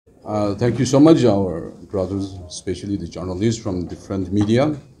Thank you so much, our brothers, especially the journalists from different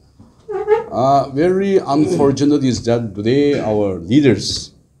media. Very unfortunate is that today our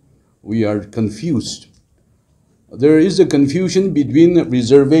leaders, we are confused. There is a confusion between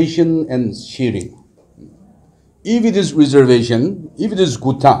reservation and sharing. If it is reservation, if it is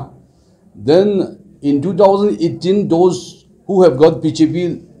quota, then in 2018, those who have got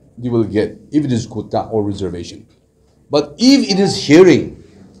BJP, they will get, if it is quota or reservation. But if it is sharing,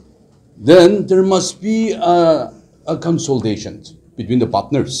 then there must be a consultation between the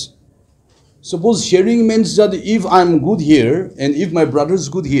partners. Suppose sharing means that if I'm good here and if my brother is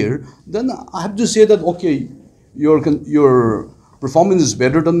good here, then I have to say that, okay, your performance is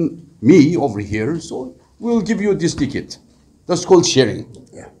better than me over here, so we'll give you this ticket. That's called sharing.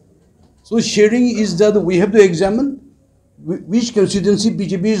 Yeah. So sharing is that we have to examine which constituency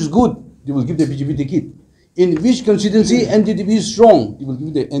BJP is good, they will give the BJP ticket. In which constituency NDPP is strong, they will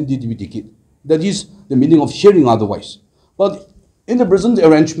give the NDPP ticket. That is the meaning of sharing otherwise. But in the present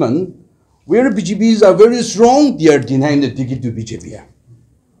arrangement, where BJPs are very strong, they are denying the ticket to BJP.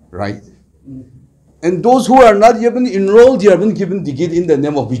 Right? And those who are not even enrolled, they are being given ticket in the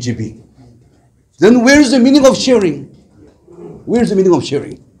name of BJP. Then where is the meaning of sharing? Where is the meaning of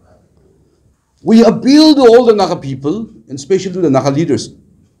sharing? We appeal to all the Naga people, and especially to the Naga leaders.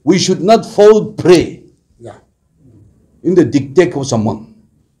 We should not fall prey in the dictate of someone.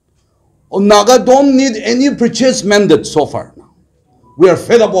 Naga don't need any purchase mandate so far. We are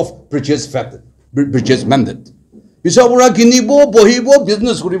fed up of purchase mandate. Bisabura kinibo, bohibo,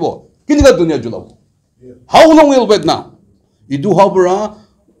 business kuribo. Kiniga dunya julabo. How long will we wait now?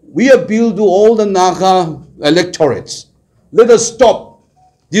 We appeal to all the Naga electorates. Let us stop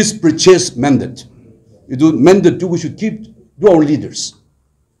this purchase mandate. Mandate we should keep to our leaders,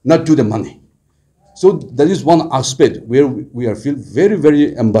 not to the money. So that is one aspect where we are feel very,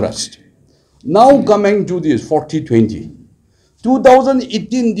 very embarrassed. Now coming to this 40-20.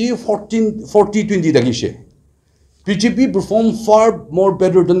 2018 the 40-20 dagishe. BJP performed far more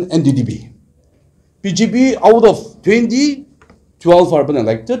better than NDPP. BJP out of 20, 12 are been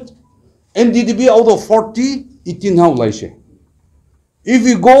elected. NDPP out of 40, 18 now laishe. If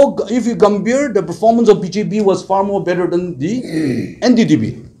you compare, the performance of BJP was far more better than the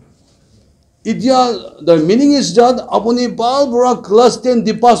NDPP. The meaning is that apuni balbura class 10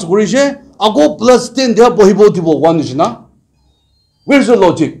 di pass gurishe, ako plus 10 dia bohibo tibo one is na. Where's the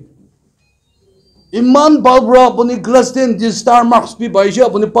logic? Iman balbura apuni class 10 di star marks pi baishe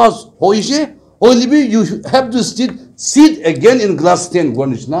apuni pass hoishe, hoilibi you have to sit again in class 10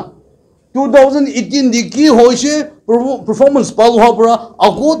 one is na. 2018 di ki hoishe performance balbura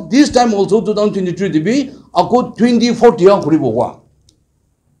ako this time also 2023 di ako 2040 ang kuribo wa.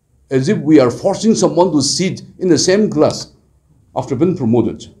 As if we are forcing someone to sit in the same class after being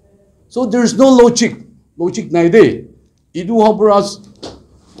promoted. So there is no logic neither.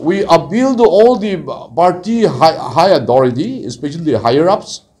 We appeal to all the party high authority, especially the higher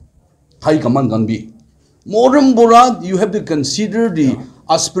ups, high command can be. Modern Burad, you have to consider the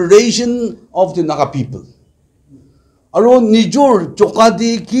aspiration of the Naga people. Aro nijor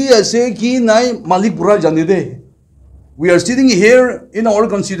chokadi ki ase ki nai malik pura janide. We are sitting here in our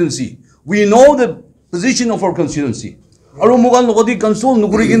constituency. We know the position of our constituency. Aro mugan logodi console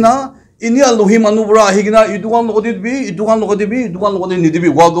nukurigina inya lohi manubra higina idugan logodi bi idugan logodi nidibi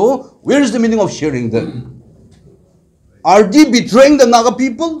wado. Where is the meaning of sharing then? Are they betraying the Naga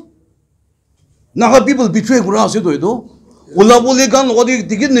people? Naga people betray gura se do ido. Ula bole gan logodi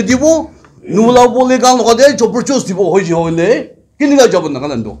ticket nidibo. Nula bole gan logodi choperchos tibo hoji hoile. Kiniga jabon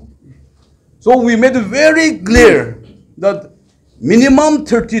nagalando. So we made it very clear that minimum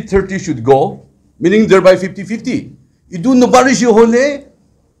 30-30 should go, meaning thereby 50-50. Idu nobarishi hole,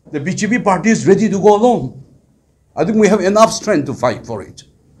 the BJP party is ready to go alone. I think we have enough strength to fight for it.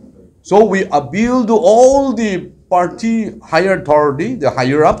 So we appeal to all the party higher authority, the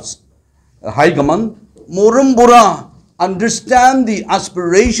higher ups, high command, Morambura, understand the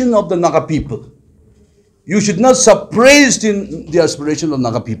aspiration of the Naga people. You should not suppress the aspiration of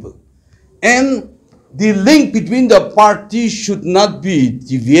Naga people. And the link between the parties should not be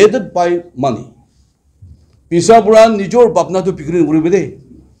deviated by money. Pisaburan nijor bapna to pikri guribede.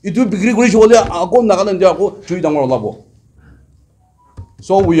 Itu pikri gurish ole ako nagalan dia ako chui dangar labo.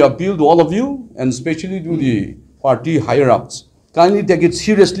 So we appeal to all of you and especially to the party higher ups. Kindly take it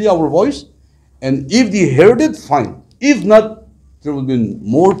seriously our voice, and if they heard it, fine. If not, there will be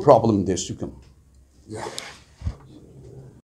more problem in days to come. Yeah.